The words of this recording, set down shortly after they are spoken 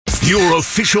Your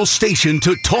official station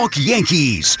to talk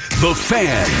Yankees. The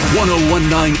Fan,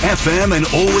 101.9 FM and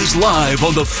always live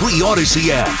on the free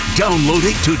Odyssey app. Download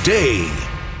it today.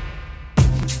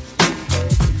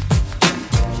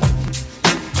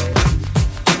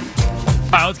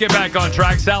 All right, let's get back on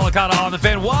track. Sal Licata on the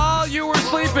Fan. While you were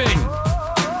sleeping,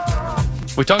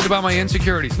 we talked about my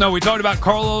insecurities. No, we talked about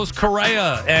Carlos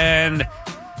Correa and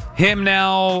him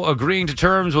now agreeing to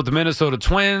terms with the Minnesota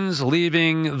Twins,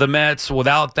 leaving the Mets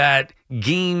without that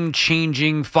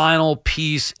game-changing final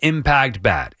piece impact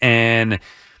bat. And,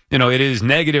 you know, it is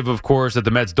negative, of course, that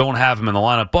the Mets don't have him in the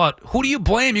lineup. But who do you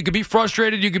blame? You could be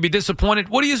frustrated. You could be disappointed.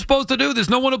 What are you supposed to do? There's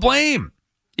no one to blame.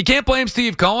 You can't blame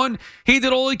Steve Cohen. He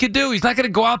did all he could do. He's not going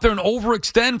to go out there and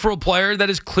overextend for a player that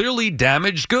is clearly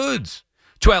damaged goods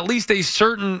to at least a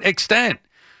certain extent.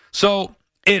 So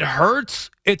it hurts.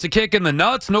 It's a kick in the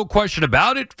nuts, no question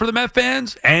about it, for the Met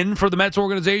fans and for the Mets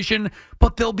organization,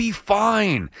 but they'll be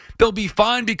fine. They'll be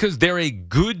fine because they're a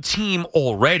good team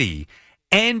already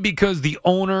and because the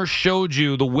owner showed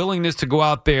you the willingness to go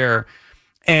out there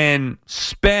and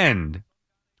spend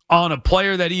on a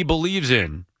player that he believes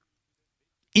in,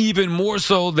 even more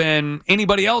so than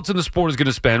anybody else in the sport is going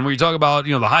to spend. When you talk about,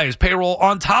 you know, the highest payroll,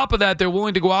 on top of that, they're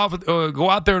willing to go out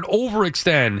there and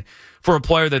overextend for a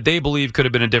player that they believe could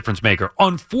have been a difference maker.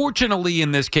 Unfortunately,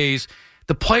 in this case,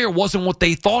 the player wasn't what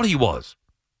they thought he was.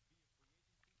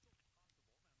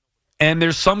 And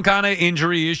there's some kind of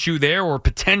injury issue there or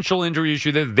potential injury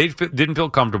issue that they didn't feel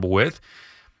comfortable with.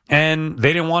 And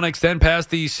they didn't want to extend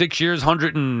past the 6 years,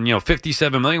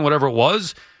 $157 million, whatever it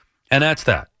was. And that's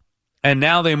that. And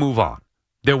now they move on.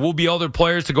 There will be other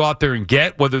players to go out there and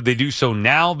get, whether they do so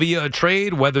now via a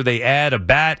trade, whether they add a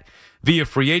bat via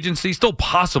free agency, still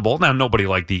possible. Now, nobody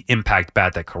like the impact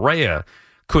bat that Correa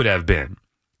could have been.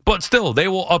 But still, they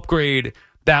will upgrade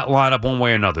that lineup one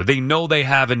way or another. They know they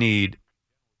have a need.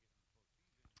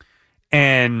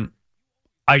 And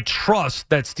I trust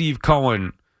that Steve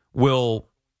Cohen will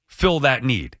fill that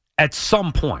need at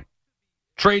some point.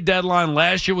 Trade deadline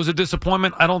last year was a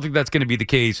disappointment. I don't think that's going to be the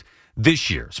case this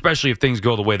year, especially if things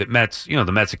go the way that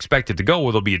the Mets expected to go,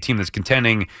 where they'll be a team that's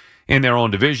contending in their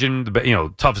own division,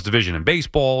 toughest division in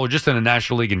baseball, or just in the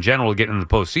National League in general, getting into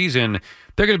the postseason.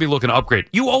 They're going to be looking to upgrade.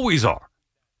 You always are.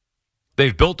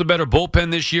 They've built a better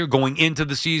bullpen this year going into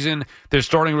the season. Their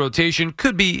starting rotation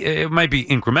might be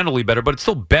incrementally better, but it's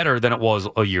still better than it was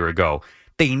a year ago.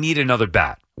 They need another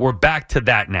bat. We're back to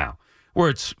that now, where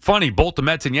it's funny, both the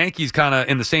Mets and Yankees kind of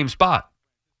in the same spot.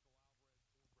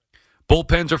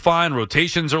 Bullpens are fine.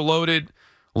 Rotations are loaded.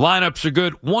 Lineups are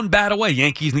good. One bat away.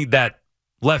 Yankees need that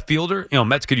left fielder.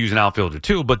 Mets could use an outfielder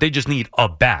too, but they just need a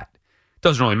bat.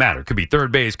 Doesn't really matter. Could be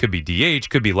third base, could be DH,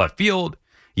 could be left field.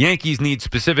 Yankees need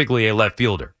specifically a left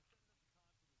fielder.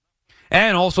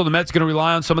 And also the Mets going to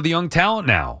rely on some of the young talent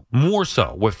now, more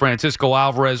so with Francisco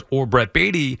Alvarez or Brett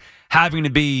Baty having to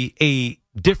be a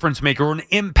difference maker or an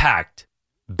impact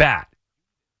bat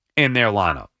in their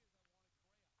lineup.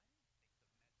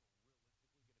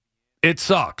 It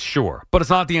sucks, sure, but it's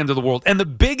not the end of the world. And the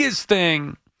biggest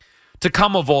thing to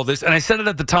come of all this, and I said it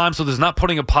at the time, so there's not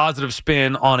putting a positive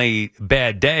spin on a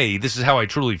bad day. This is how I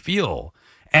truly feel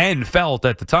and felt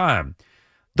at the time.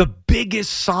 The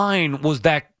biggest sign was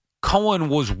that Cohen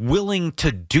was willing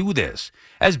to do this.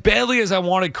 As badly as I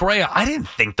wanted Correa, I didn't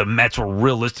think the Mets were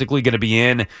realistically going to be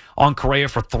in on Correa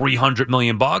for $300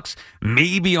 million.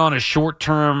 Maybe on a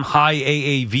short-term, high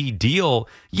AAV deal.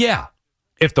 Yeah,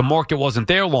 if the market wasn't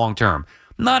there long-term.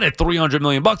 Not at $300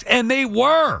 million. And they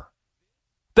were.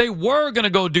 They were going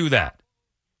to go do that.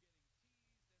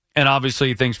 And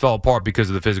obviously things fell apart because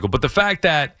of the physical. But the fact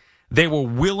that they were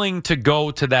willing to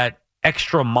go to that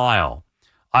extra mile,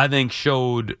 I think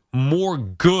showed more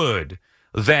good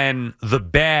than the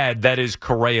bad that is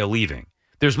Correa leaving.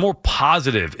 There's more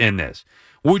positive in this.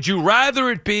 Would you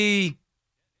rather it be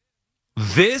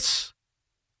this,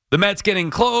 the Mets getting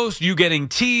close, you getting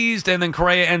teased, and then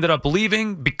Correa ended up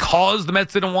leaving because the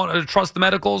Mets didn't want to trust the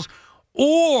medicals?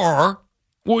 Or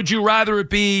would you rather it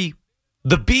be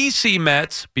the BC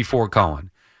Mets before Cohen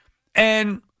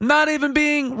and not even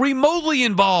being remotely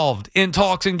involved in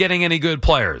talks and getting any good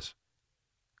players?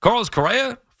 Carlos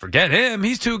Correa, forget him.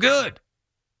 He's too good.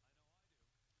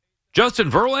 Justin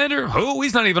Verlander, who?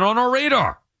 He's not even on our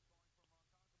radar.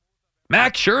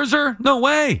 Max Scherzer? No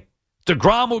way.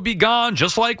 DeGrom would be gone,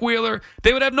 just like Wheeler.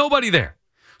 They would have nobody there.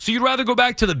 So you'd rather go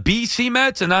back to the BC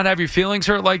Mets and not have your feelings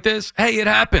hurt like this? Hey, it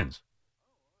happens.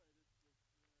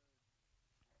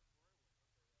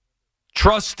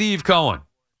 Trust Steve Cohen.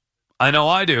 I know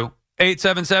I do.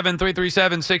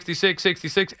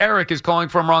 877-337-6666. Eric is calling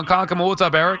from Ronkonkoma. What's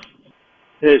up, Eric?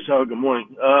 Hey, so good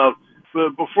morning.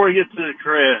 But before I get to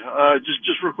Korea,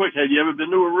 just real quick, had you ever been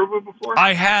to Aruba before?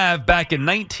 I have back in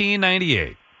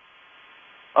 1998.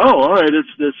 Oh, all right.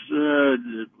 It's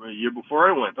a year before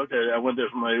I went. Okay, I went there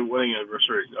for my wedding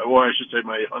anniversary. Well, I should say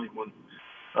my honeymoon.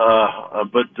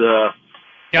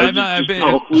 Yeah, I've been.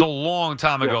 It was a long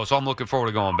time ago, so I'm looking forward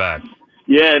to going back.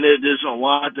 Yeah, and there's a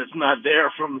lot that's not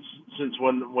there since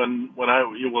when you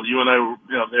and I were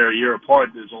there a year apart.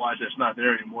 There's a lot that's not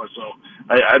there anymore. So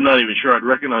I'm not even sure I'd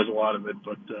recognize a lot of it.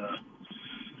 But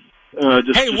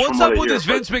just what's up with this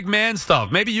Vince McMahon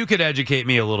stuff? Maybe you could educate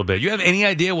me a little bit. You have any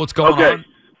idea what's going on?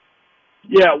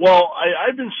 Yeah, well,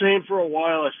 I've been saying for a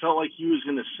while I felt like he was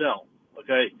going to sell.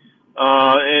 Okay,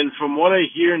 and from what I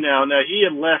hear now he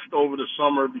had left over the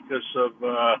summer because of.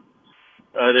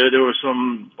 There was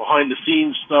some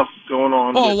behind-the-scenes stuff going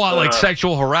on. Oh, like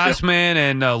sexual harassment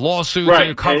and lawsuits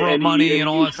and cover-up money and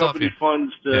all that stuff. Company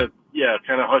funds to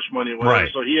kind of hush money, whatever.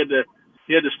 Right. So he had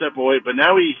to step away. But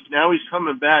now he's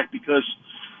coming back because,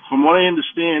 from what I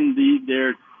understand,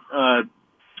 their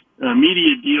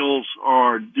media deals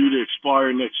are due to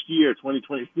expire next year,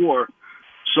 2024.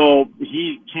 So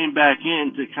he came back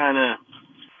in to kind of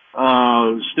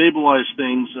stabilize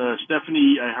things.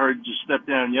 Stephanie, I heard, just stepped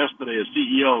down yesterday as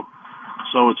CEO.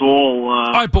 So it's all.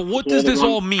 All right, but what does this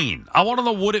all mean? I want to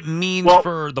know what it means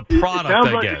for the product.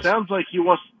 It sounds like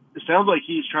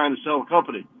he's trying to sell the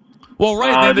company. Well,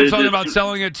 right. Then they're talking about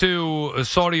selling it to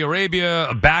Saudi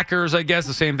Arabia backers. I guess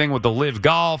the same thing with the Live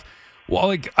Golf.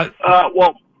 Well,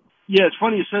 yeah, it's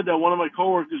funny you said that. One of my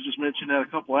coworkers just mentioned that a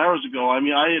couple hours ago. I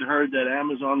mean, I had heard that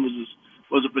Amazon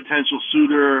was a potential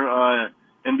suitor.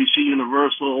 NBC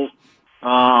Universal.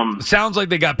 Sounds like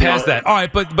they got past that. All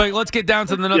right, but let's get down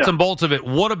to the nuts and bolts of it.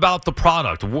 What about the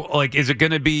product? Like, is it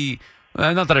going to be?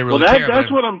 Not that I really care.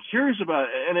 That's what I'm curious about,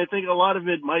 and I think a lot of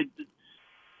it might.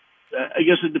 I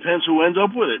guess it depends who ends up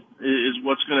with it. Is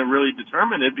what's going to really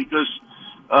determine it. Because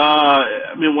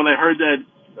I mean, when I heard that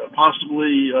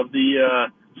possibly of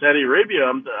the Saudi Arabia,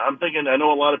 I'm thinking. I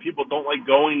know a lot of people don't like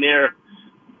going there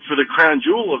for the Crown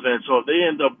Jewel event. So if they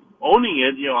end up owning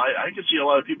it, I could see a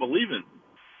lot of people leaving.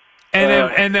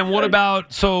 And then what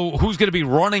about, so who's going to be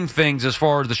running things as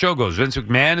far as the show goes? Vince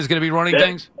McMahon is going to be running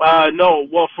things? No.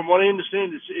 Well, from what I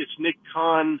understand, it's Nick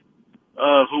Khan,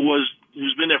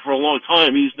 who's been there for a long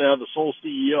time. He's now the sole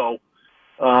CEO,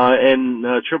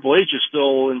 and Triple H is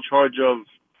still in charge of,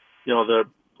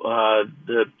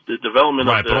 the development.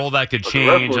 Right, but all that could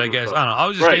change, I guess. I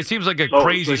don't know. It seems like a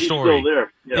crazy story. Still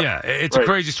there. Yeah, it's a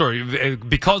crazy story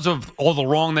because of all the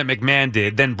wrong that McMahon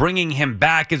did. Then bringing him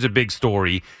back is a big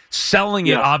story. Selling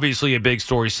it, obviously, a big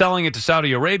story. Selling it to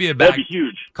Saudi Arabia, that'd be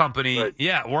huge. Company. Right.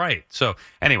 Yeah, right. So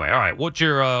anyway, all right. What's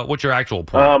your actual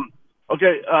point?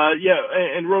 Okay.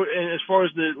 And as far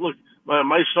as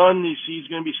my son, he's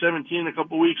going to be 17 in a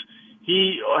couple of weeks.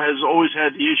 He has always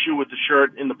had the issue with the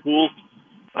shirt in the pool.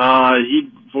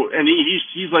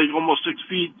 He's like almost 6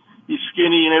 feet. He's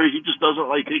skinny and everything. He just doesn't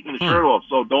like taking the shirt off.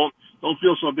 So don't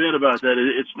feel so bad about that.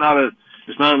 It's not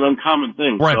an uncommon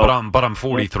thing. Right, so, but I'm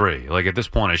 43. Like at this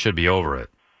point, I should be over it.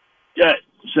 Yeah,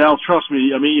 Sal, trust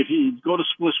me. I mean, if you go to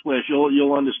Split Splash,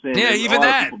 you'll understand. Yeah, even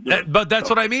that. But that's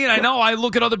what I mean. I know. I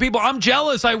look at other people. I'm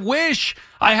jealous. I wish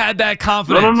I had that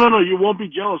confidence. No. You won't be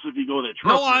jealous if you go there.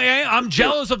 Trust me. I'm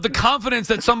jealous of the confidence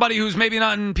that somebody who's maybe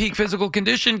not in peak physical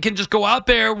condition can just go out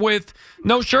there with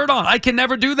no shirt on. I can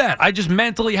never do that. I just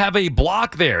mentally have a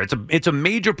block there. It's a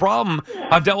major problem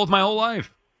I've dealt with my whole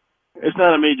life. It's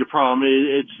not a major problem.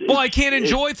 I can't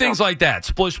enjoy things like that.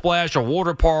 Splish Splash or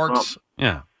water parks.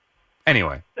 Yeah.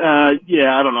 Anyway. I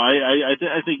don't know.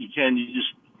 I think you can. You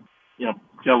just,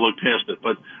 gotta look past it.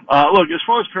 But look, as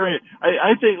far as Korea,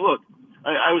 I think. Look,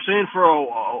 I was saying for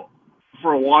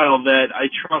a while that I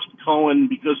trust Cohen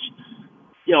because,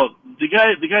 the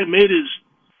guy made his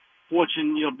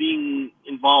fortune, being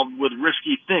involved with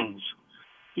risky things.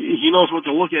 He knows what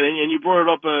to look at, and you brought it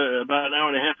up about an hour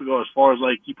and a half ago. As far as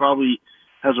he probably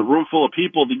has a room full of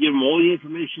people to give him all the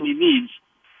information he needs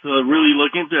to really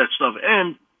look into that stuff.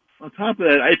 And on top of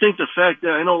that, I think the fact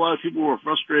that I know a lot of people were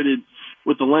frustrated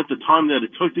with the length of time that it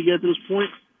took to get to this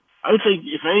point. I think,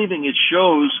 if anything, it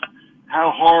shows how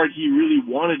hard he really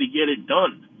wanted to get it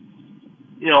done.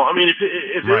 I mean, if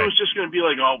it was just going to be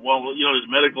like, his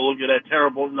medical look at that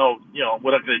terrible. No,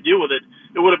 we're not going to deal with it.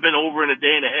 It would have been over in a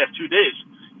day and a half, 2 days.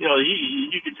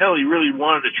 You could tell he really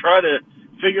wanted to try to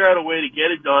figure out a way to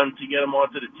get it done to get him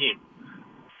onto the team.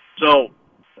 So.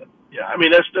 Yeah, I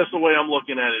mean, that's the way I'm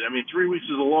looking at it. I mean, 3 weeks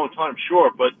is a long time, sure,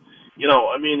 but,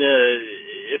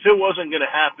 if it wasn't going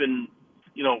to happen,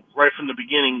 right from the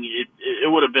beginning, it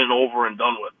would have been over and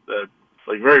done with.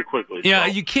 like very quickly. Yeah,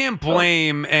 So, you can't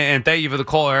blame, and thank you for the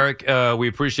call, Eric. We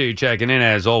appreciate you checking in,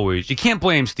 as always. You can't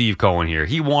blame Steve Cohen here.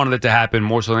 He wanted it to happen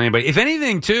more so than anybody. If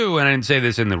anything, too, and I didn't say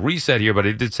this in the reset here, but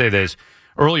I did say this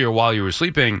earlier while you were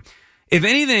sleeping. If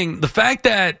anything, the fact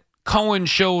that Cohen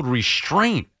showed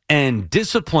restraint and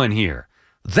discipline here,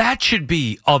 that should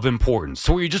be of importance.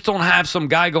 So you just don't have some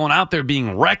guy going out there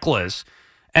being reckless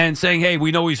and saying, hey,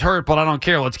 we know he's hurt, but I don't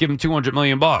care. Let's give him $200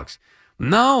 million.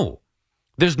 No.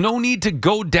 There's no need to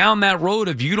go down that road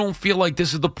if you don't feel like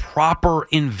this is the proper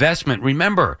investment.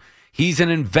 Remember, he's an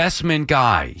investment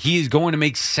guy. He is going to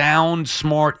make sound,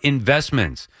 smart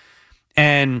investments.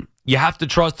 And you have to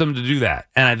trust him to do that.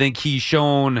 And I think he's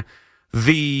shown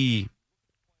the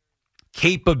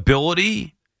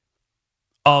capability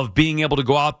of being able to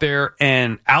go out there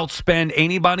and outspend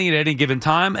anybody at any given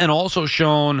time, and also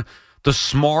shown the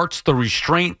smarts, the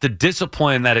restraint, the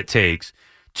discipline that it takes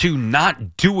to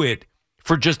not do it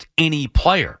for just any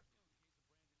player.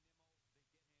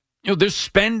 You know, there's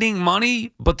spending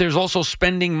money, but there's also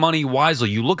spending money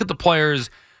wisely. You look at the players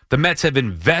the Mets have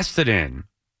invested in.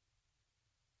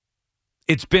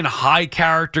 It's been high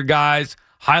character guys,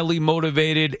 highly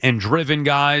motivated and driven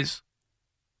guys.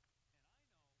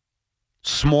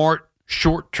 Smart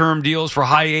short-term deals for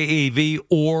high AAV,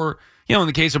 or, you know, in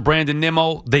the case of Brandon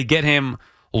Nimmo, they get him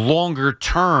longer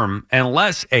term and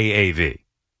less AAV.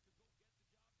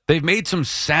 They've made some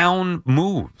sound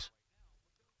moves.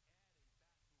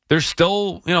 They're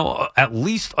still, you know, at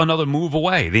least another move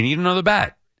away. They need another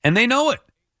bat, and they know it.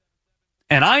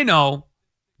 And I know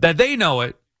that they know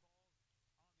it.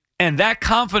 And that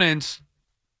confidence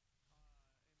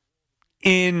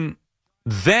in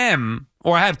them,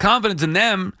 or I have confidence in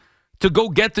them to go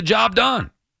get the job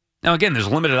done. Now, again, there's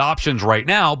limited options right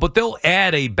now, but they'll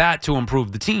add a bat to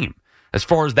improve the team. As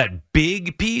far as that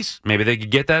big piece, maybe they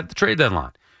could get that at the trade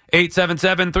deadline.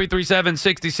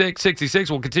 877-337-6666.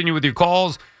 We'll continue with your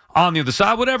calls on the other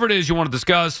side. Whatever it is you want to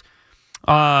discuss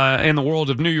in the world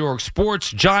of New York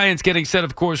sports. Giants getting set,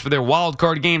 of course, for their wild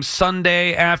card game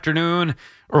Sunday afternoon,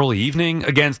 early evening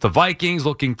against the Vikings.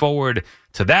 Looking forward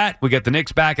to that. We got the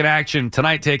Knicks back in action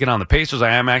tonight, taking on the Pacers.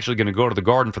 I am actually going to go to the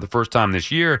Garden for the first time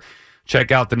this year.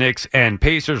 Check out the Knicks and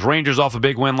Pacers. Rangers off a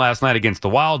big win last night against the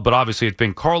Wild, but obviously it's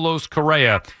been Carlos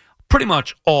Correa pretty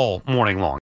much all morning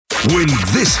long. When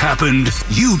this happened,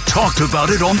 you talked about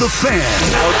it on The Fan.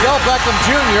 Odell Beckham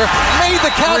Jr. made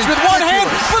the catch with one hand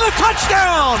for the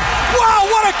touchdown. Wow,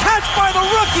 what a catch by the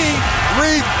rookie.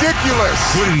 Ridiculous.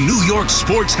 When New York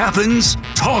sports happens,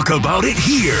 talk about it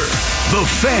here. The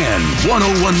Fan,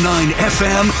 101.9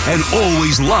 FM, and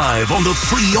always live on the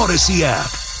free Odyssey app.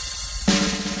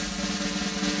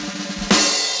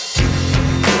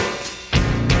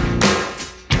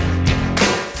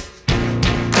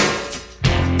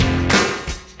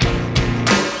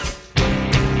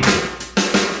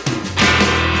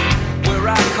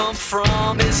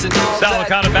 Sal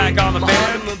Licata back on the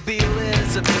Fan.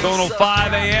 Going till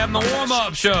 5 a.m. The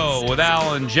warm-up show with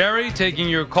Al and Jerry. Taking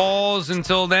your calls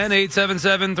until then.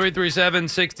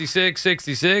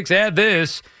 877-337-6666. Add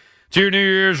this to your New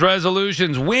Year's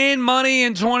resolutions. Win money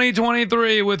in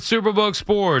 2023 with Superbook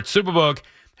Sports. Superbook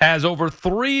has over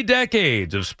 3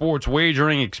 decades of sports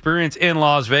wagering experience in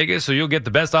Las Vegas, so you'll get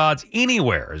the best odds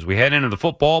anywhere as we head into the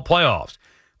football playoffs.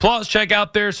 Plus, check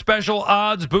out their special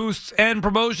odds, boosts, and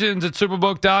promotions at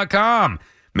Superbook.com.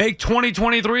 Make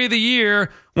 2023 the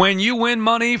year when you win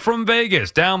money from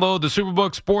Vegas. Download the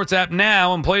Superbook Sports app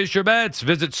now and place your bets.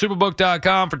 Visit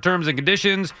Superbook.com for terms and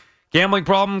conditions. Gambling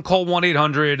problem? Call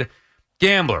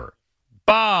 1-800-GAMBLER.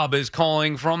 Bob is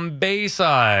calling from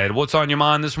Bayside. What's on your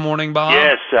mind this morning, Bob?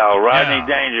 Yes, Sal. Rodney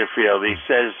Dangerfield. He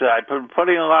says, I've been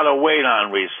putting a lot of weight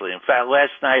on recently. In fact,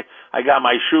 last night I got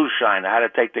my shoe shine. I had to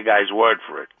take the guy's word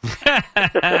for it.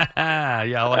 Yeah, I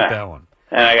like that one.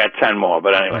 And I got 10 more,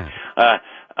 but anyway.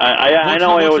 I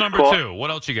know I always number call... 2?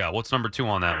 What else you got? What's number 2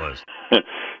 on that list?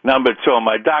 Number 2,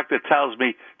 my doctor tells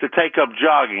me to take up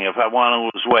jogging if I want to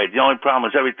lose weight. The only problem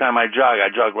is every time I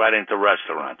jog right into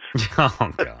restaurants.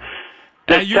 Oh, God.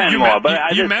 You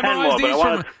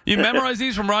memorize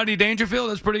these from Rodney Dangerfield?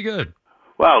 That's pretty good.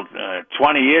 Well,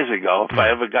 20 years ago, if I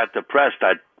ever got depressed,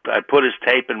 I'd put his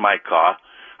tape in my car.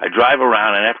 I drive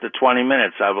around, and after 20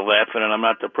 minutes, I was laughing, and I'm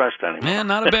not depressed anymore. Man,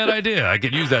 not a bad idea. I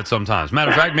could use that sometimes. Matter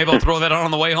of fact, maybe I'll throw that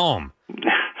on the way home.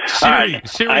 Siri,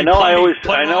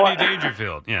 Rodney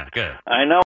Dangerfield. Yeah, good. I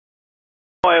know.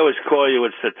 I always call you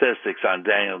with statistics on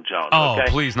Daniel Jones. Oh, okay?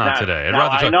 Please not today.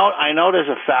 I know there's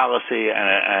a fallacy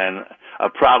and a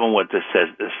problem with the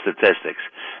statistics,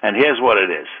 and here's what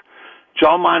it is.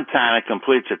 Joe Montana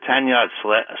completes a 10-yard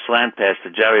slant pass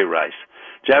to Jerry Rice.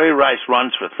 Jerry Rice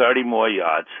runs for 30 more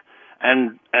yards,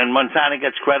 and Montana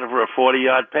gets credit for a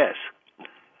 40-yard pass.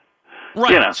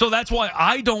 Right. You know. So that's why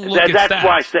I don't look at that's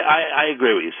stats. why I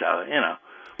agree with you, Sal. You know.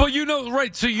 But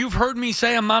right. So you've heard me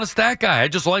say I'm not a stat guy. I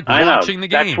just like I watching know. the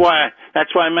game.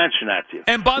 That's why I mentioned that to you.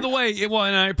 And by the way,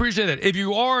 and I appreciate that. If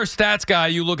you are a stats guy,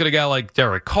 you look at a guy like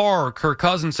Derek Carr or Kirk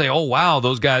Cousins and say, oh, wow,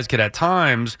 those guys could at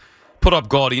times put up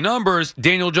gaudy numbers.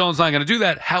 Daniel Jones not going to do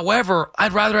that. However,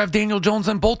 I'd rather have Daniel Jones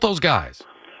than both those guys.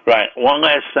 Right. One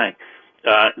last thing.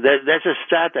 There's a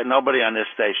stat that nobody on this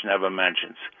station ever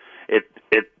mentions.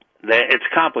 It's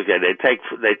complicated.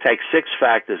 They take 6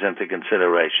 factors into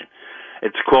consideration.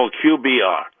 It's called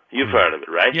QBR. You've heard of it,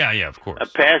 right? Yeah, of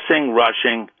course. Passing,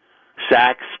 rushing,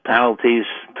 sacks, penalties,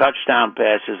 touchdown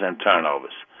passes, and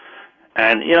turnovers.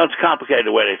 And, it's complicated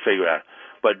the way they figure it out.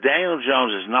 But Daniel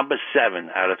Jones is number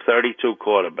 7 out of 32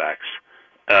 quarterbacks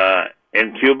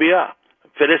in QBR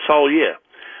for this whole year.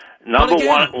 Number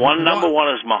one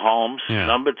is Mahomes. Yeah.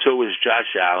 Number 2 is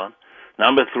Josh Allen.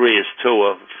 Number 3 is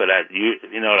Tua for that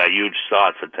huge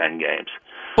start for 10 games.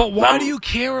 But why do you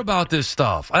care about this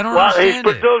stuff? I don't understand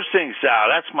he's producing, Sal.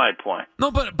 That's my point.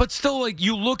 No, but still,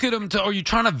 you look at him. Are you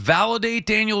trying to validate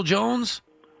Daniel Jones?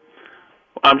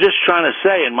 I'm just trying to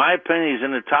say, in my opinion, he's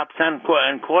in the top 10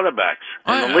 quarterbacks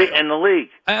in the league.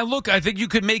 Look, I think you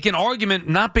could make an argument,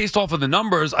 not based off of the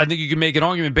numbers. I think you can make an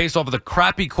argument based off of the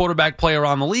crappy quarterback play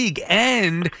around the league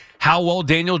and how well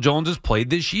Daniel Jones has played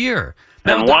this year.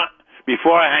 Now,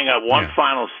 before I hang up, one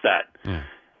final stat. Yeah.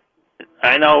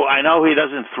 I know he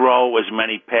doesn't throw as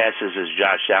many passes as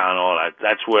Josh Allen. All that.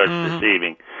 That's where it's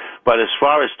deceiving. But as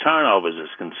far as turnovers is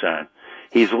concerned,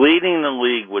 he's leading the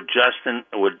league with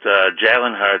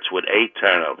Jalen Hurts with 8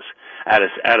 turnovers out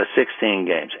of 16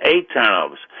 games. 8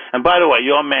 turnovers. And by the way,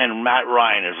 your man Matt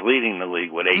Ryan is leading the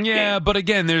league with 8 games. Yeah, but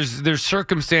again, there's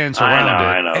circumstance around it.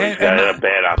 I know. He's got a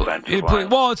bad offensive line.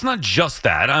 Well, it's not just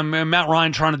that. Matt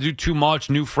Ryan trying to do too much,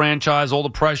 new franchise, all the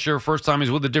pressure, first time he's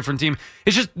with a different team.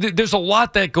 It's just there's a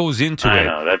lot that goes into it. I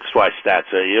know. That's why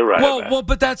stats are. You're right. Well,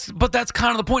 but that's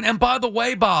kind of the point. And by the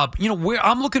way, Bob,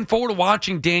 I'm looking forward to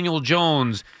watching Daniel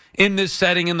Jones in this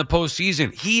setting in the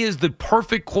postseason. He is the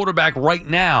perfect quarterback right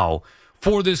now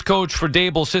for this coach, for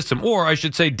Daboll's system. Or I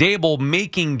should say Daboll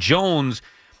making Jones,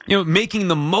 making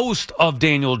the most of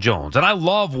Daniel Jones. And I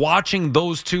love watching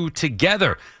those two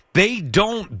together. They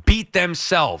don't beat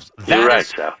themselves. You're right,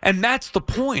 Sal. And that's the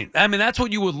point. I mean, that's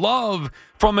what you would love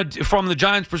from the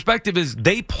Giants' perspective is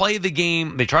they play the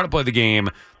game, they try to play the game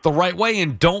the right way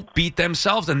and don't beat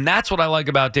themselves. And that's what I like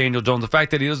about Daniel Jones, the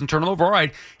fact that he doesn't turn it over. All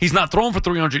right, he's not throwing for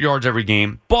 300 yards every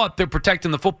game, but they're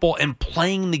protecting the football and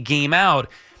playing the game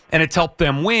out. And it's helped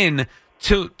them win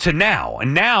to now.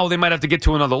 And now they might have to get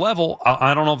to another level.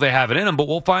 I don't know if they have it in them, but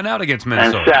we'll find out against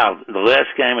Minnesota. And Sal, the last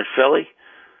game at Philly,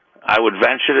 I would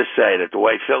venture to say that the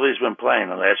way Philly's been playing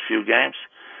the last few games,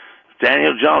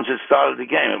 Daniel Jones had started the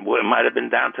game. It might have been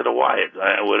down to the wire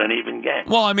with an even game.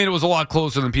 Well, I mean, it was a lot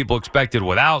closer than people expected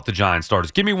without the Giants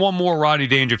starters. Give me one more Rodney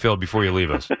Dangerfield before you leave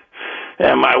us.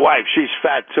 And my wife, she's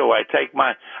fat too. I take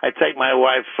my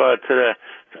wife to the.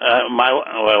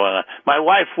 My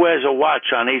wife wears a watch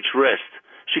on each wrist.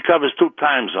 She covers 2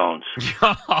 time zones.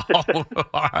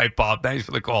 All right, Bob. Thanks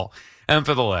for the call and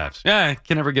for the laughs. Yeah, I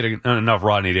can never get enough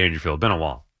Rodney Dangerfield. Been a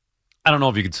while. I don't know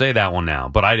if you could say that one now,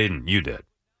 but I didn't. You did.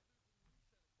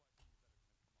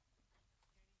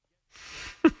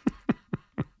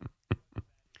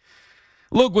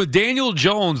 Look, with Daniel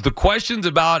Jones, the questions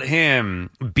about him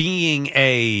being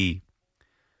a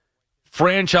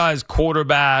franchise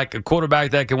quarterback, a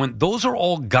quarterback that can win, those are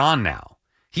all gone now.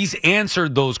 He's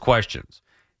answered those questions.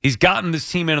 He's gotten this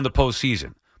team into the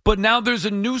postseason. But now there's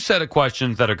a new set of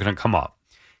questions that are going to come up.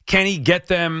 Can he get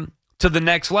them to the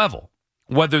next level?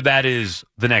 Whether that is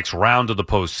the next round of the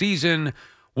postseason,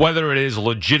 whether it is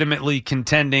legitimately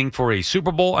contending for a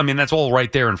Super Bowl. I mean, that's all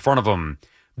right there in front of him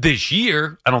this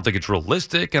year. I don't think it's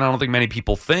realistic, and I don't think many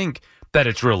people think that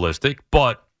it's realistic,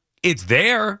 but it's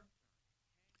there.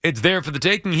 It's there for the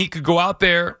taking. He could go out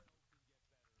there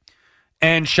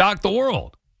and shock the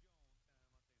world.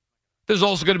 There's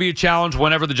also going to be a challenge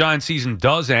whenever the Giants season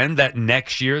does end, that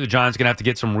next year the Giants are going to have to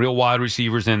get some real wide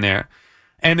receivers in there.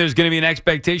 And there's going to be an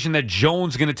expectation that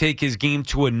Jones is going to take his game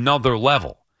to another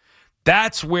level.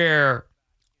 That's where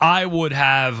I would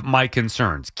have my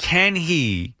concerns. Can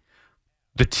he,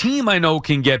 the team I know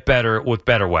can get better with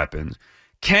better weapons.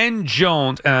 Can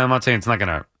Jones, and I'm not saying it's not going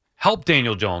to help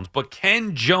Daniel Jones, but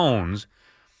can Jones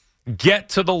get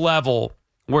to the level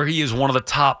where he is one of the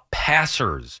top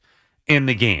passers in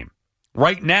the game?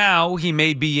 Right now, he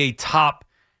may be a top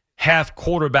half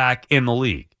quarterback in the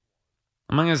league.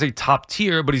 I'm not going to say top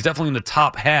tier, but he's definitely in the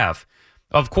top half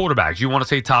of quarterbacks. You want to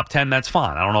say top 10, that's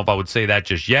fine. I don't know if I would say that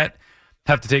just yet,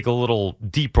 have to take a little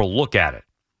deeper look at it.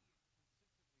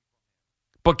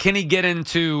 But can he get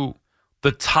into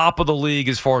the top of the league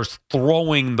as far as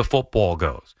throwing the football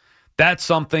goes? That's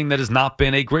something that has not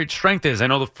been a great strength of his. I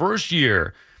know the first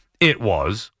year it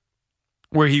was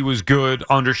where he was good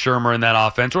under Shermer in that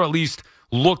offense, or at least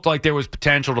looked like there was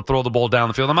potential to throw the ball down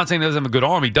the field. I'm not saying he doesn't have a good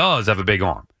arm. He does have a big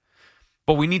arm.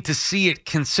 But we need to see it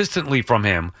consistently from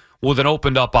him with an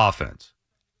opened up offense.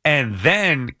 And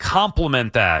then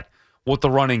complement that with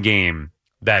the running game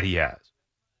that he has.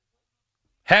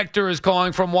 Hector is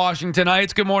calling from Washington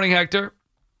Heights. Good morning, Hector.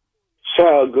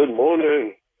 Sir, good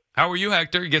morning. How are you,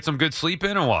 Hector? You get some good sleep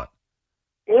in or what?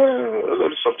 Well, a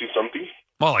little something.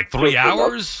 Well, like 3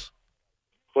 hours?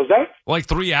 What's that? Like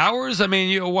 3 hours? I mean,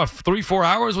 you what, 3-4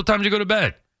 hours? What time did you go to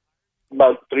bed?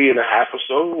 About 3.5 or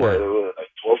so. Yeah. Like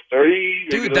 12:30.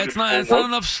 Dude, that's not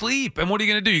enough sleep. And what are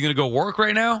you going to do? You going to go work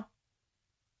right now?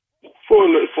 For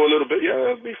a little bit,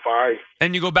 yeah, it'll be fine.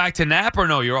 And you go back to nap or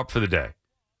no? You're up for the day?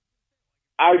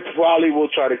 I probably will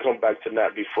try to come back to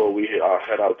nap before we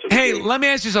head out to the game. Let me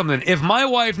ask you something. If my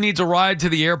wife needs a ride to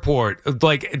the airport,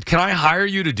 like, can I hire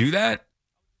you to do that?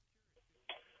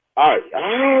 All right.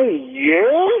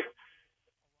 Yeah.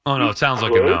 Oh, no, it sounds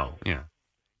like a no. Yeah.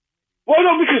 Well,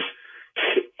 no, because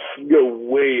you're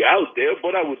way out there,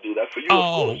 but I would do that for you.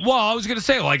 Oh, well, I was going to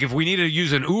say, like, if we need to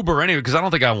use an Uber anyway, because I don't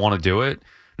think I want to do it.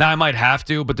 Now, I might have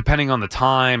to, but depending on the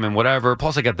time and whatever.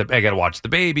 Plus, I got to watch the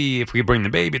baby. If we bring the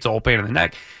baby, it's a whole pain in the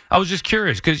neck. I was just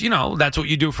curious because, that's what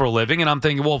you do for a living. And I'm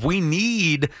thinking, well, if we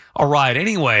need a ride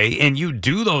anyway and you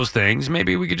do those things,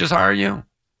 maybe we could just hire you.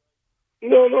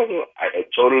 No. I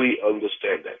totally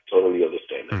understand that.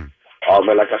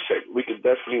 And like I said, we could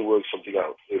definitely work something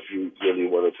out if you really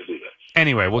wanted to do that.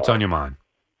 Anyway, what's on your mind?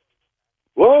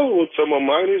 Well, what's on my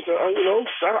mind is,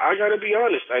 I got to be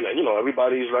honest.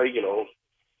 Everybody's like,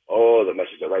 oh, the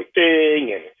Mets is the right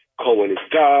thing, and Cohen is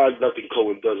God. Nothing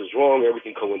Cohen does is wrong.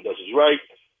 Everything Cohen does is right.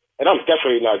 And I'm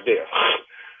definitely not there.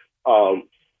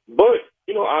 But,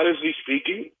 honestly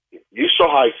speaking, you saw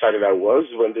how excited I was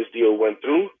when this deal went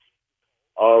through.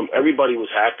 Everybody was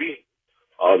happy.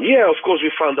 Yeah, of course,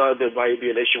 we found out there might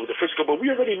be an issue with the physical, but we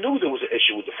already knew there was an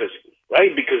issue with the physical,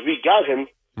 right? Because we got him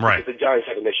right. because the Giants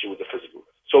had an issue with the physical.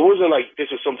 So it wasn't like this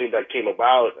was something that came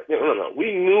about. No.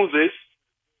 We knew this.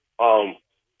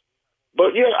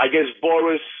 But, yeah, I guess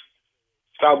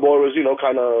Scott Boras,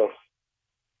 kind of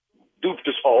duped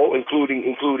us all, including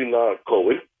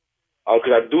Cohen.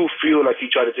 Because I do feel like he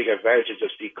tried to take advantage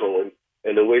of Steve Cohen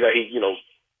in the way that he,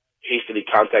 hastily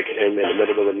contacted him in the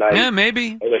middle of the night. Yeah,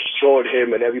 maybe. And assured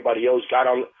him and everybody else got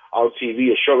on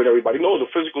TV assuring everybody, no, the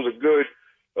physicals are good.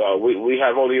 We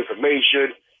have all the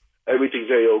information. Everything's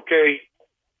very okay.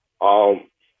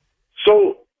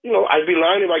 So, I'd be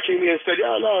lying if I came here and said,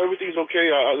 yeah, no, everything's okay.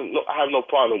 I have no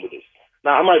problem with this.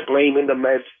 Now, I might blame the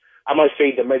Mets. I might say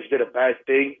the Mets did a bad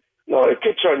thing. No, it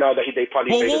could turn out that they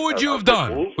probably. Well, what would you have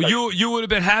done? You would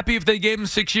have been happy if they gave him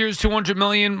 6 years, $200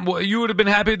 million. You would have been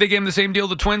happy if they gave him the same deal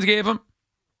the Twins gave him.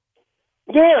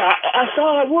 Yeah, I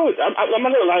thought I would. I'm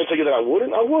not gonna lie and tell you that I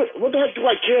wouldn't. I would. What the heck do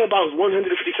I care about 157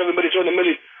 million, 200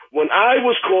 million? When I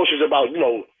was cautious about,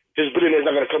 this billionaire's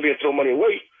not gonna come here and throw money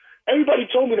away. Everybody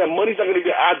told me that money's not gonna be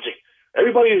an object.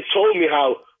 Everybody has told me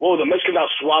how, the Mets cannot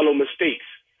swallow mistakes.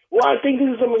 Well, I think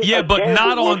this is yeah, but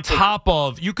not on top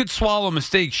of. You could swallow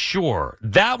mistakes, sure.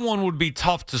 That one would be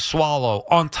tough to swallow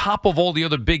on top of all the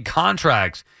other big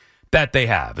contracts that they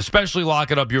have, especially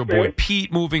locking up your boy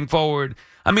Pete moving forward.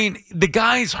 I mean, the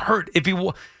guy's hurt. If he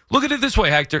look at it this way,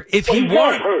 Hector, if he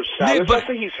weren't, but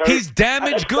he's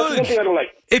damaged goods.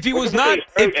 If he was not,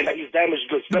 and he's damaged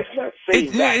goods. Let's not say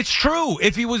that. It's true.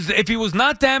 If he was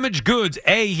not damaged goods,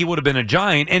 A, he would have been a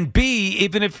Giant, and B,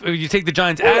 even if you take the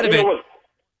Giants out of it.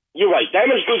 You're right.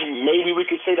 Damaged goods, maybe we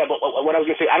could say that, but what I was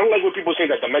going to say, I don't like when people say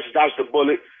that the Mets dodged the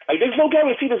bullet. Like, there's no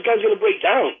guarantee this guy's going to break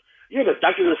down. The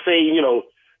doctors are saying,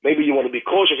 maybe you want to be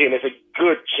cautious here, and there's a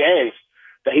good chance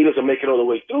that he doesn't make it all the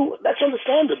way through. That's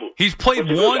understandable. He's played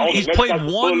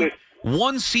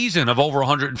one season of over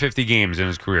 150 games in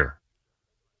his career.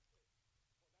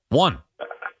 One.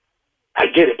 I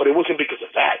get it, but it wasn't because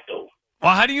of that, though.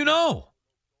 Well, how do you know?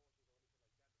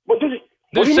 What do you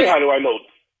mean, how do I know?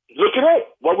 Look it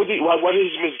up. What did he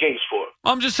miss games for?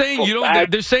 I'm just saying,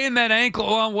 they're saying that ankle,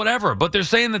 well, whatever, but they're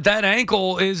saying that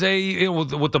ankle is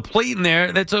with the plate in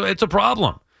there, it's a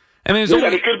problem. I mean, it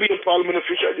could be a problem in the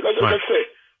future. Like I said,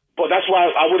 but that's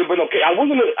why I would have been okay. I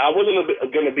wasn't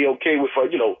going to be okay with,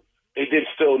 they did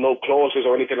still no clauses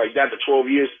or anything like that. The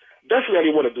 12 years, definitely I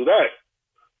didn't want to do that.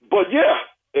 But yeah,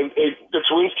 if the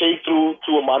Twins came through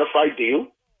to a modified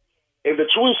deal, if the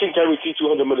Twins can guarantee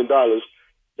 $200 million.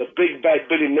 The big bad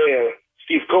billionaire,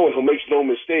 Steve Cohen, who makes no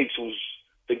mistakes, who's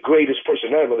the greatest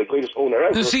person ever, the greatest owner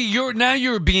ever. See,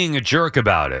 you're being a jerk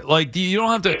about it. Like, you don't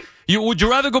have to. Would you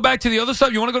rather go back to the other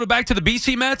stuff? You want to go back to the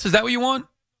BC Mets? Is that what you want?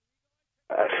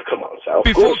 Come on, Sal.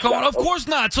 Of course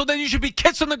not. So then you should be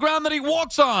kissing the ground that he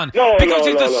walks on. No, because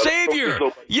he's no, the no. savior.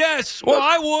 No. Yes. Well,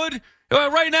 I would.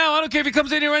 Right now, I don't care if he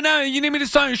comes in here right now and you need me to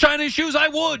shine his shoes, I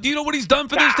would. Do you know what he's done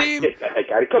for this team?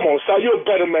 Come on, Sal. You're a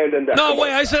better man than that. No,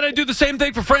 wait. I said I'd do the same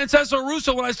thing for Francesco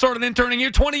Russo when I started interning here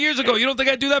 20 years ago. You don't think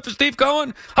I'd do that for Steve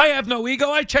Cohen? I have no ego.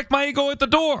 I check my ego at the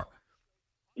door.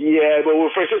 Yeah, but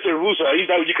with Francesco Russo,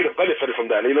 you could have benefited from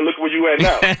that. Look where you at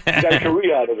now. You got a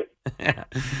career out of it.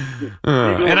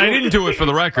 And I didn't do it for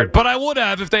the record, but I would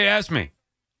have if they asked me.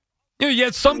 You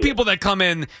have some people that come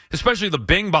in, especially the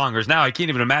bing bongers now. I can't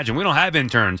even imagine. We don't have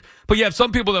interns, but you have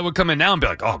some people that would come in now and be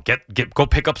like, "Oh, go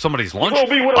pick up somebody's lunch." I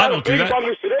don't do that.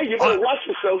 Today. You better watch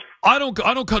yourself. I don't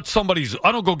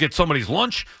go get somebody's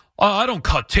lunch. I don't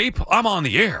cut tape. I'm on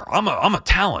the air. I'm a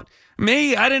talent.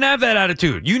 Me, I didn't have that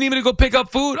attitude. You need me to go pick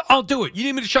up food? I'll do it. You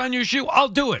need me to shine your shoe? I'll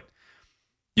do it.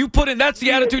 You put in. That's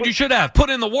the attitude you should have.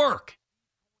 Put in the work.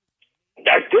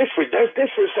 That's different.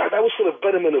 That was for the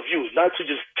betterment of you, not to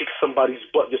just kick somebody's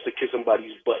butt, just to kick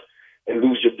somebody's butt and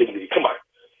lose your dignity. Come on.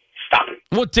 Stop it.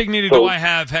 What dignity do I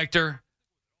have, Hector?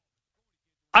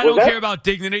 I don't care about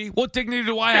dignity. What dignity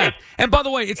do I have? And by the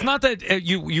way, it's not that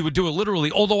you would do it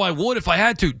literally, although I would if I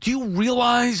had to. Do you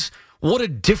realize what a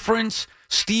difference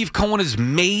Steve Cohen has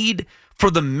made for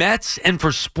the Mets and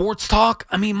for sports talk?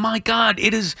 I mean, my God,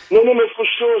 it is. No, for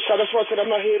sure. So that's why I said I'm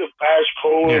not here to bash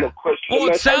Cohen or question. Well,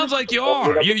 it sounds like you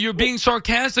are. You're being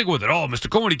sarcastic with it. Oh, Mr.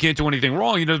 Cohen, he can't do anything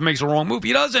wrong. He doesn't make a wrong move.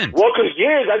 He doesn't. Well, because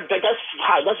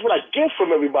that's what I get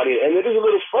from everybody, and it is a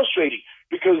little frustrating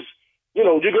because you're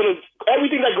gonna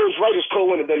everything that goes right is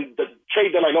Cohen, and then the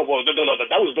trade deadline. No,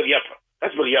 that was Billy Epler.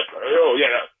 That's Billy Epler. Oh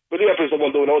yeah, Billy Epler is the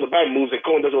one doing all the bad moves, and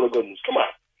Cohen does all the good moves. Come on,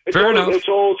 Fair enough. It's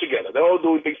all together. They're all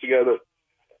doing things together.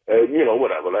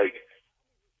 Whatever. Like,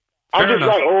 I'm just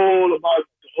not all about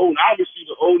the own. Obviously,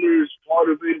 the owner is part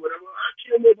of it. Whatever. I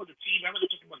care more about the team. I'm not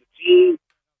talking about the team.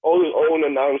 All the own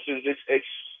announcers. It's.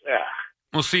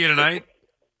 We'll see you tonight.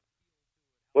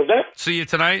 What's that? See you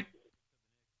tonight.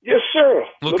 Yes, sir.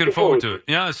 Looking forward to it.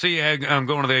 Yeah, see you. I'm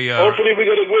going to the. Hopefully, we're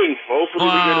gonna win.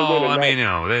 I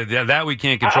mean, that we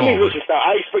can't control. Listen,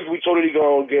 I expect we totally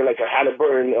going to get like a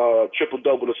Halliburton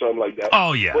triple-double or something like that.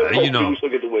 Oh, yeah. But we still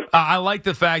get the win. I like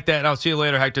the fact that, I'll see you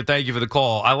later, Hector. Thank you for the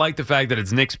call. I like the fact that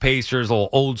it's Knicks Pacers, a little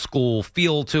old school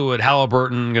feel to it.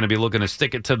 Halliburton going to be looking to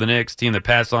stick it to the Knicks team that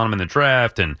passed on him in the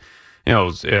draft. And,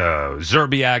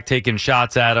 Zerbiak taking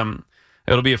shots at him.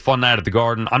 It'll be a fun night at the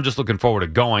Garden. I'm just looking forward to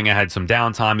going. I had some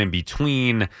downtime in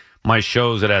between my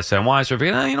shows at SNY. So I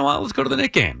figured, you know what, let's go to the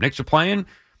Knicks game. Knicks are playing.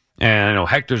 And I know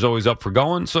Hector's always up for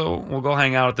going, so we'll go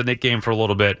hang out at the Knicks game for a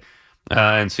little bit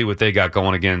and see what they got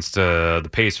going against the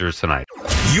Pacers tonight.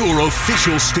 Your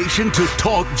official station to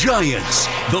talk Giants.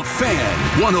 The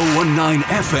Fan, 101.9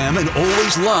 FM, and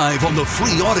always live on the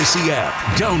free Odyssey app.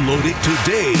 Download it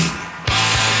today.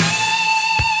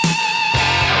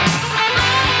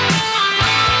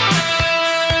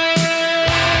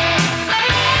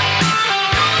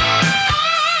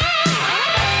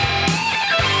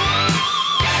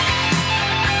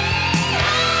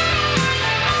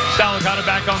 Salicata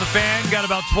back on the Fan. Got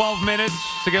about 12 minutes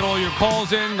to get all your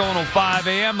calls in. Going till 5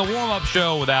 a.m. The warm-up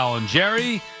show with Al and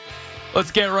Jerry.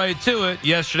 Let's get right to it.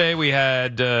 Yesterday we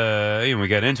had, we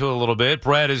got into it a little bit.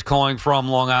 Brett is calling from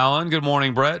Long Island. Good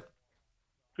morning, Brett.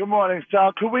 Good morning,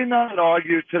 Sal. Could we not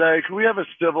argue today? Could we have a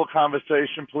civil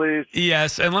conversation, please?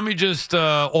 Yes, and let me just,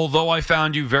 although I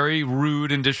found you very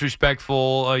rude and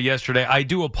disrespectful yesterday, I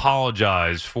do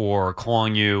apologize for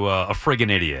calling you a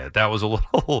friggin' idiot. That was a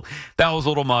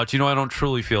little much. I don't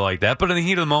truly feel like that, but in the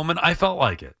heat of the moment, I felt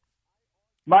like it.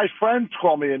 My friends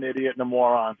call me an idiot and a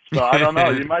moron, so I don't know.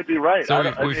 You might be right.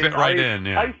 So we fit right in,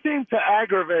 yeah. I seem to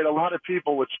aggravate a lot of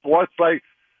people with sports. Like,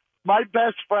 my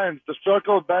best friends, the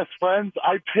circle of best friends,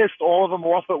 I pissed all of them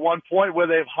off at one point where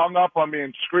they've hung up on me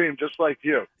and screamed just like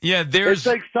you. Yeah, It's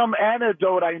like some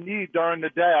antidote I need during the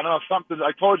day. I don't know, something.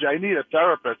 I told you, I need a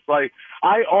therapist. Like,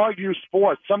 I argue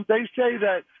sports. They say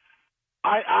that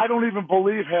I don't even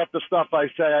believe half the stuff I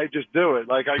say. I just do it.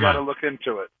 Like, I got to look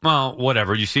into it. Well,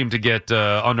 whatever. You seem to get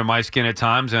under my skin at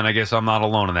times, and I guess I'm not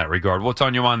alone in that regard. What's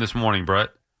on your mind this morning,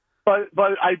 Brett? But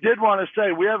I did want to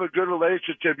say we have a good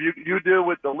relationship. You do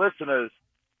with the listeners,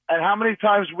 and how many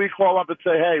times we call up and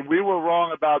say, "Hey, we were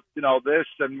wrong about this,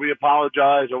 and we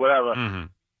apologize or whatever." Mm-hmm.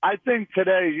 I think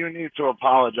today you need to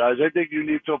apologize. I think you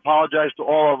need to apologize to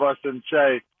all of us and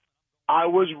say, "I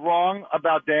was wrong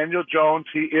about Daniel Jones.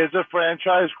 He is a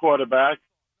franchise quarterback,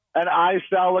 and I,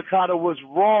 Sal Licata, was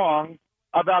wrong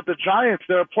about the Giants.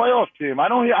 They're a playoff team. I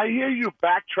hear you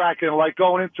backtracking like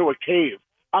going into a cave.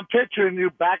 I'm picturing you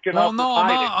backing up. No,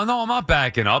 I'm not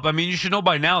backing up. I mean, you should know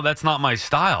by now that's not my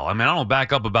style. I mean, I don't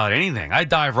back up about anything. I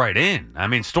dive right in. I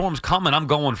mean, storm's coming. I'm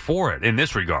going for it in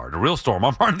this regard. A real storm.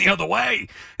 I'm running the other way.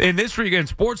 In this regard, in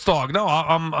sports talk, no,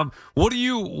 I'm I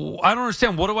don't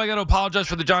understand. What do I got to apologize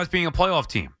for the Giants being a playoff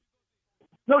team?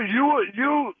 No, you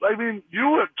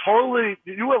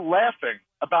were laughing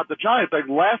about the Giants, like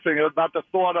laughing about the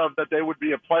thought of that they would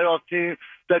be a playoff team,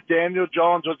 that Daniel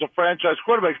Jones was a franchise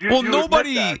quarterback.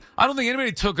 I don't think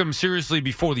anybody took him seriously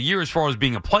before the year as far as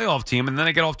being a playoff team, and then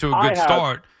they get off to a good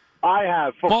start. I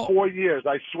have for 4 years.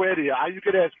 I swear to you. You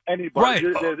could ask anybody.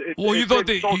 Right. You thought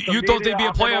they'd be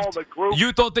a playoff.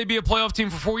 You thought they'd be a playoff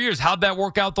team for 4 years. How'd that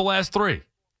work out the last 3?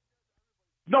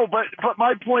 No, but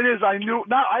my point is, I knew.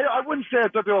 Not, I wouldn't say I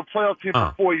thought they were a playoff team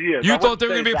for 4 years. You thought they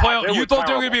were going to be a playoff. You thought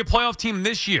they were going to be a playoff team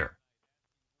this year.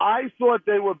 I thought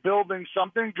they were building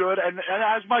something good, and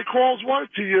as my calls were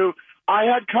to you, I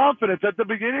had confidence at the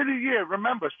beginning of the year.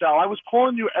 Remember, Sal, I was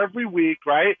calling you every week,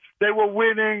 right? They were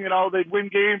winning, they'd win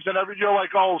games, and every year, like,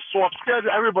 soft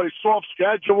schedule. Everybody's soft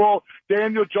schedule.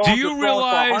 Daniel Jones. Do you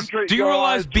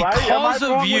realize because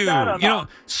of you,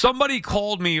 somebody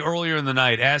called me earlier in the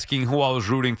night asking who I was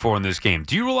rooting for in this game.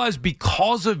 Do you realize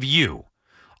because of you,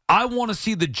 I want to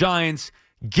see the Giants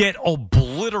get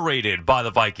obliterated by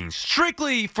the Vikings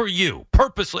strictly for you,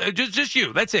 purposely, just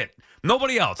you. That's it.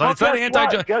 Nobody else. Well, it's not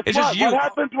anti. It's just you. What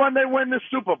happens when they win the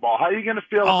Super Bowl? How are you going to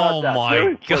feel about that? Oh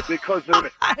my God! Because of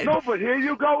it. No, but here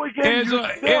you go again.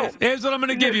 Here's what I'm going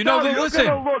to give you. No, listen.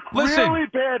 You're going to look really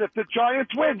bad if the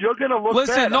Giants win. You're going to look bad.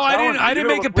 Listen, no, I didn't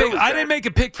make a pick. I didn't make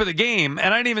a pick for the game,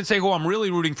 and I didn't even say who I'm really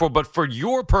rooting for. But for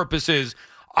your purposes,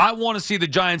 I want to see the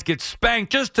Giants get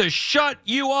spanked just to shut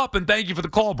you up. And thank you for the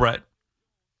call, Brett.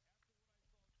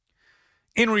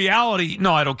 In reality,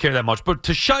 no, I don't care that much. But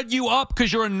to shut you up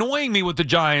because you're annoying me with the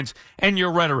Giants and your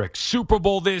rhetoric. Super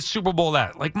Bowl this, Super Bowl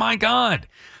that. Like, my God.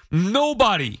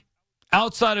 Nobody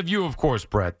outside of you, of course,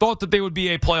 Brett, thought that they would be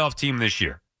a playoff team this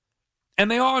year.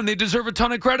 And they are, and they deserve a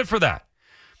ton of credit for that.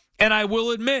 And I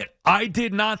will admit, I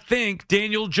did not think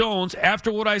Daniel Jones,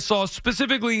 after what I saw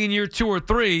specifically in year 2 or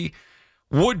 3,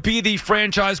 would be the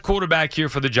franchise quarterback here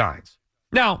for the Giants.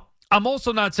 Now, I'm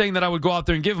also not saying that I would go out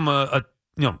there and give him a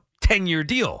 10-year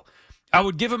deal. I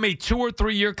would give him a 2 or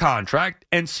 3 year contract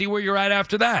and see where you're at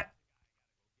after that.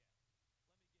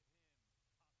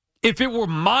 If it were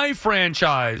my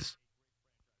franchise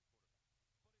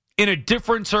in a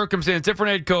different circumstance,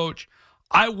 different head coach,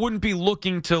 I wouldn't be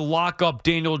looking to lock up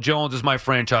Daniel Jones as my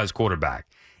franchise quarterback.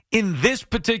 In this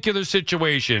particular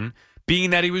situation,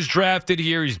 being that he was drafted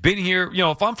here, he's been here,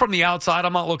 if I'm from the outside,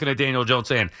 I'm not looking at Daniel Jones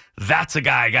saying, that's a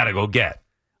guy I got to go get.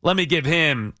 Let me give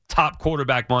him top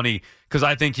quarterback money because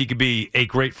I think he could be a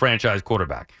great franchise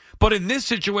quarterback. But in this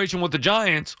situation with the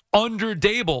Giants, under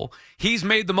Dable, he's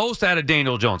made the most out of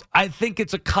Daniel Jones. I think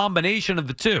it's a combination of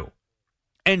the two.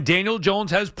 And Daniel Jones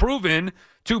has proven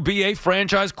to be a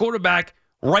franchise quarterback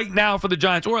right now for the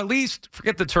Giants, or at least,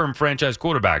 forget the term franchise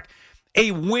quarterback,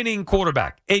 a winning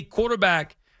quarterback, a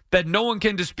quarterback that no one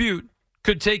can dispute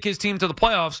could take his team to the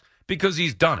playoffs because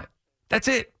he's done it. That's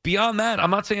it. Beyond that,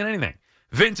 I'm not saying anything.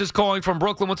 Vince is calling from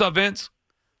Brooklyn. What's up, Vince?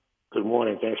 Good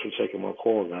morning. Thanks for taking my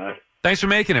call, guy. Thanks for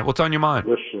making it. What's on your mind?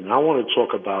 Listen, I want to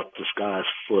talk about this guy's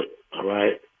foot, all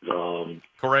right?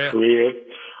 Correa.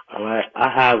 All right? I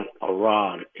have a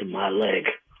rod in my leg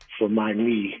from my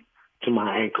knee to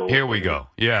my ankle. Here we go.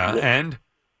 Yeah, and?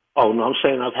 Oh, no, I'm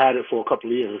saying I've had it for a couple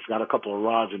of years. It's got a couple of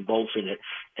rods and bolts in it.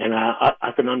 And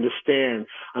I can understand.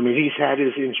 I mean, he's had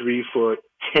his injury for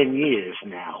 10 years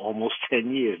now, almost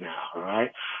 10 years now, all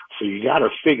right? So you got to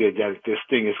figure that this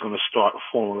thing is going to start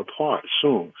falling apart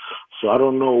soon. So I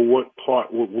don't know what part,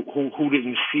 who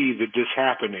didn't see this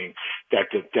happening, that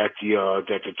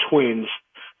the Twins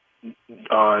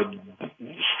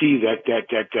see that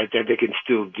they can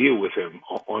still deal with him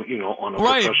on a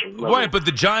professional level. Right, but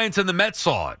the Giants and the Mets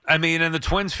saw it. I mean, and the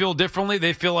Twins feel differently.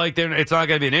 They feel like it's not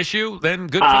going to be an issue. Then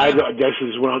good for them. This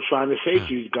is what I'm trying to say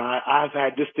to you, guy. I've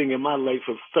had this thing in my leg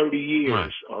for 30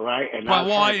 years, right. All right? And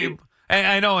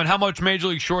I know. And how much Major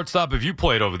League shortstop have you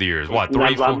played over the years? What,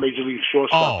 3, 4? Not Major League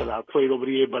shortstop that I played over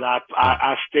the years, but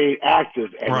I stayed active.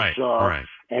 And right.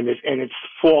 And it's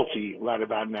faulty right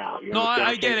about now. No,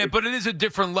 I get it, but it is a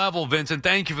different level, Vince. And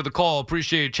thank you for the call.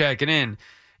 Appreciate you checking in.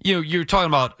 You're talking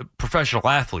about a professional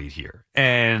athlete here,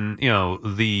 and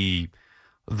the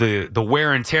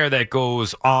wear and tear that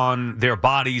goes on their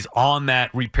bodies on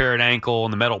that repaired ankle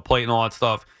and the metal plate and all that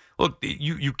stuff. Look,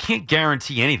 you can't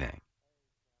guarantee anything.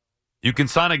 You can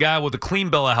sign a guy with a clean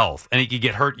bill of health, and he could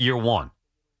get hurt year 1.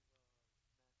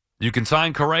 You can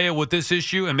sign Correa with this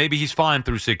issue, and maybe he's fine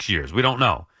through 6 years. We don't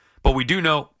know. But we do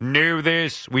know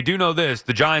this. We do know this.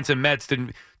 The Giants and Mets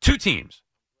two teams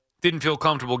didn't feel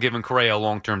comfortable giving Correa a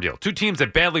long-term deal. Two teams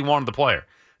that badly wanted the player.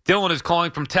 Dylan is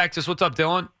calling from Texas. What's up,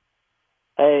 Dylan?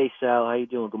 Hey, Sal. How you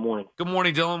doing? Good morning. Good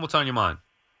morning, Dylan. What's on your mind?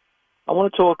 I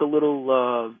want to talk a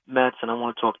little Mets, and I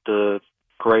want to talk the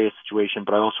Correa situation,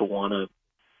 but I also want to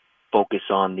focus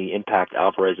on the impact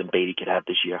Alvarez and Beatty could have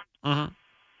this year. Mm-hmm.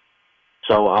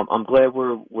 So I'm glad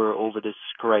we're over this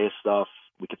Correa stuff.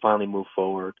 We can finally move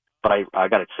forward. But I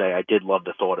got to say, I did love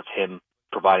the thought of him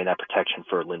providing that protection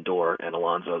for Lindor and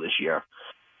Alonso this year.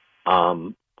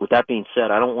 With that being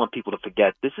said, I don't want people to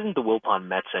forget, this isn't the Wilpon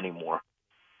Mets anymore.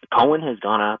 Cohen has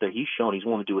gone out there. He's shown he's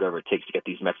willing to do whatever it takes to get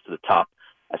these Mets to the top.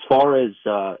 As far as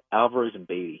Alvarez and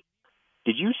Beatty,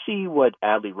 did you see what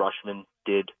Adley Rutschman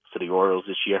did for the Orioles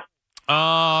this year?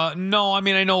 No. I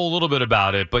mean, I know a little bit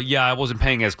about it, but yeah, I wasn't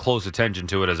paying as close attention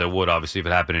to it as I would, obviously, if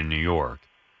it happened in New York.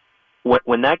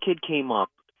 When that kid came up,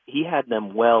 he had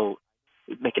them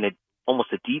making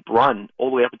almost a deep run all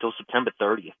the way up until September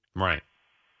 30th. Right.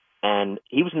 And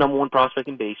he was the number one prospect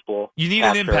in baseball. You need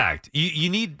an impact. You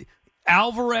need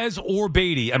Alvarez or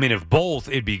Beatty. I mean, if both,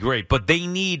 it'd be great, but they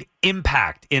need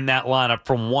impact in that lineup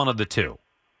from one of the two.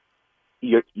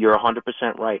 You're 100%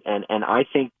 right. And I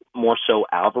think more so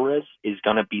Alvarez is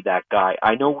going to be that guy.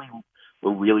 I know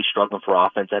we're really struggling for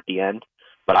offense at the end,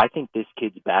 but I think this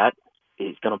kid's bat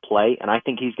is going to play, and I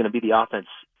think he's going to be the offense.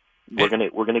 We're going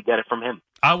to get it from him.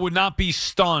 I would not be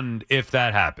stunned if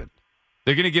that happened.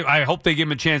 They're going to give. I hope they give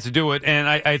him a chance to do it, and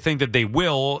I think that they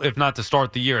will, if not to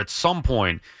start the year. At some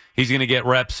point, he's going to get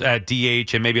reps at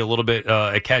DH and maybe a little bit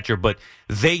at catcher, but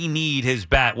they need his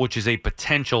bat, which is a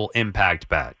potential impact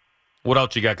bat. What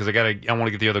else you got? Because I want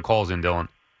to get the other calls in, Dylan.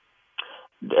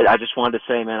 I just wanted to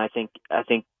say, man, I think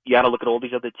you got to look at all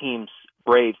these other teams.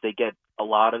 Braves, they get a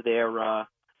lot of their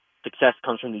success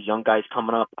comes from these young guys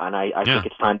coming up, and I think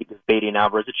it's time to give Beatty and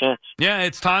Alvarez a chance. Yeah,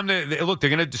 it's time to look. They're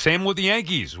going to do the same with the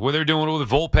Yankees, where they're doing it with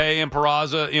Volpe and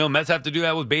Peraza. Mets have to do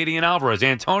that with Beatty and Alvarez.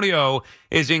 Antonio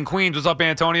is in Queens. What's up,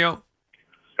 Antonio?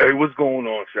 Hey, what's going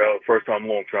on, Sal? First time,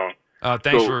 long time.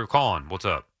 Thanks for calling. What's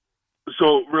up?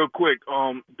 So, real quick,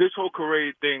 this whole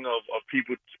Correa thing of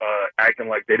people acting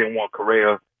like they didn't want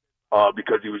Correa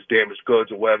because he was damaged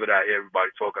goods or whatever that I hear everybody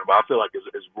talking about, I feel like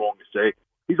it's wrong to say.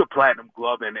 He's a platinum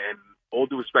glove, and all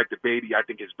due respect to Beatty, I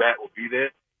think his bat will be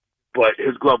there, but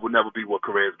his glove will never be what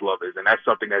Correa's glove is, and that's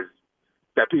something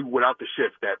that people without the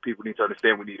shift that people need to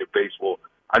understand we need in baseball.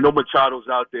 I know Machado's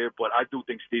out there, but I do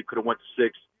think Steve could have went to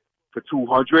 6 for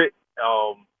 200,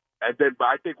 but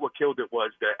I think what killed it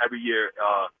was that every year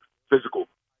physical.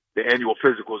 The annual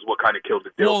physical is what kind of killed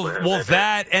the deal. Well,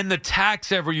 that and the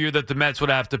tax every year that the Mets would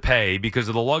have to pay because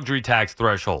of the luxury tax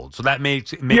threshold. So that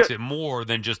makes it more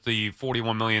than just the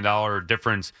 $41 million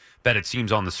difference that it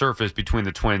seems on the surface between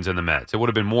the Twins and the Mets. It would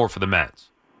have been more for the Mets.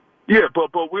 Yeah,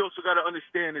 but we also got to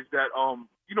understand is that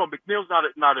McNeil's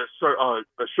not a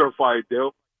surefire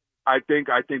deal. I think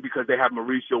because they have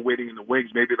Mauricio waiting in the wings,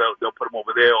 maybe they'll put him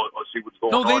over there or see what's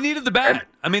going on. No, they needed the bat.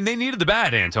 They needed the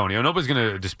bat, Antonio. Nobody's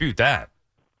going to dispute that.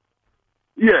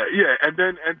 Yeah, and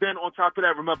then on top of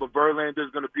that, remember Verlander's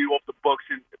going to be off the books,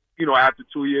 after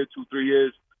 2 years, 3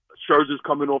 years. Scherzer's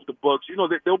coming off the books.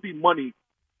 There'll be money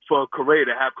for Correa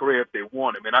to have Correa if they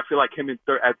want him, and I feel like him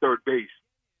at third base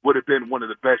would have been one of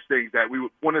the best things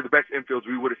one of the best infields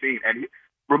we would have seen. And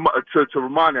to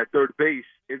remind that third base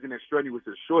isn't as strenuous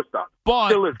as shortstop. But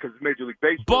still is because it's Major League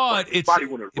Baseball.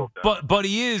 But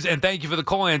he is, and thank you for the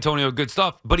call, Antonio. Good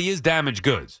stuff. But he is damaged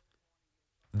goods.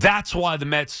 That's why the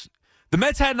Mets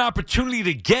had an opportunity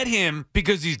to get him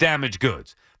because he's damaged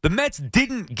goods. The Mets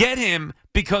didn't get him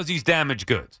because he's damaged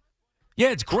goods. Yeah,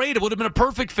 it's great. It would have been a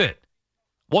perfect fit.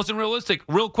 Wasn't realistic.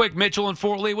 Real quick, Mitchell in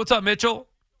Fort Lee. What's up, Mitchell?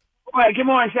 All right, good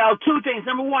morning, Sal. Two things.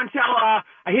 Number one, Sal,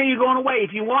 I hear you're going away.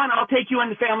 If you want, I'll take you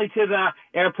and the family to the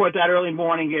airport that early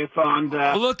morning.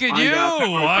 Look at you.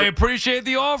 I appreciate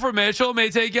the offer, Mitchell. May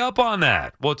take you up on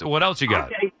that. What else you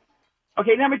got?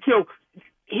 Okay, number two.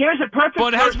 Here's a perfect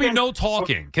But it has to be no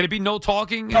talking. Can it be no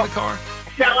talking in the car?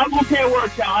 Sal, I won't say a word,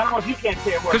 Sal. I don't know if you can't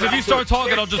say a word. Because if you start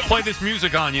talking, I'll just play this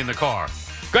music on you in the car.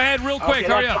 Go ahead real quick.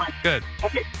 Hurry up. Fine. Good.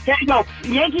 Okay, here you go.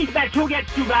 Yankees bet 2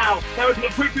 against Duval. That would be a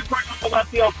perfect partner for left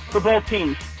field for both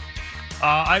teams.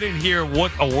 I didn't hear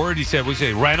what a word he said. What did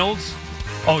he say? Reynolds?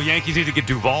 Oh, Yankees need to get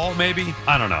Duval, maybe?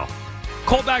 I don't know.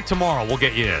 Call back tomorrow. We'll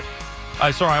get you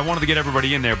in. Sorry, I wanted to get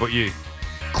everybody in there, but you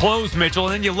closed, Mitchell,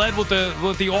 and then you led with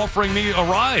the offering me a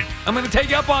ride. I'm going to take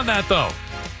you up on that, though.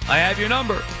 I have your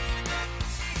number.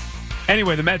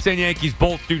 Anyway, the Mets and Yankees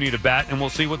both do need a bat, and we'll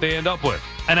see what they end up with.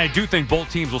 And I do think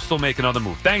both teams will still make another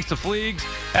move. Thanks to Fleegs.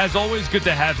 As always, good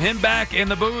to have him back in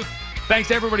the booth. Thanks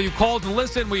to everybody who called and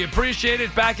listened. We appreciate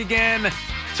it. Back again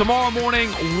tomorrow morning,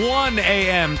 1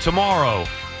 a.m. tomorrow.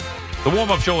 The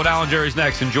warm-up show with Alan Jerry's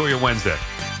next. Enjoy your Wednesday.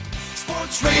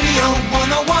 Sports Radio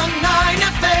 101.9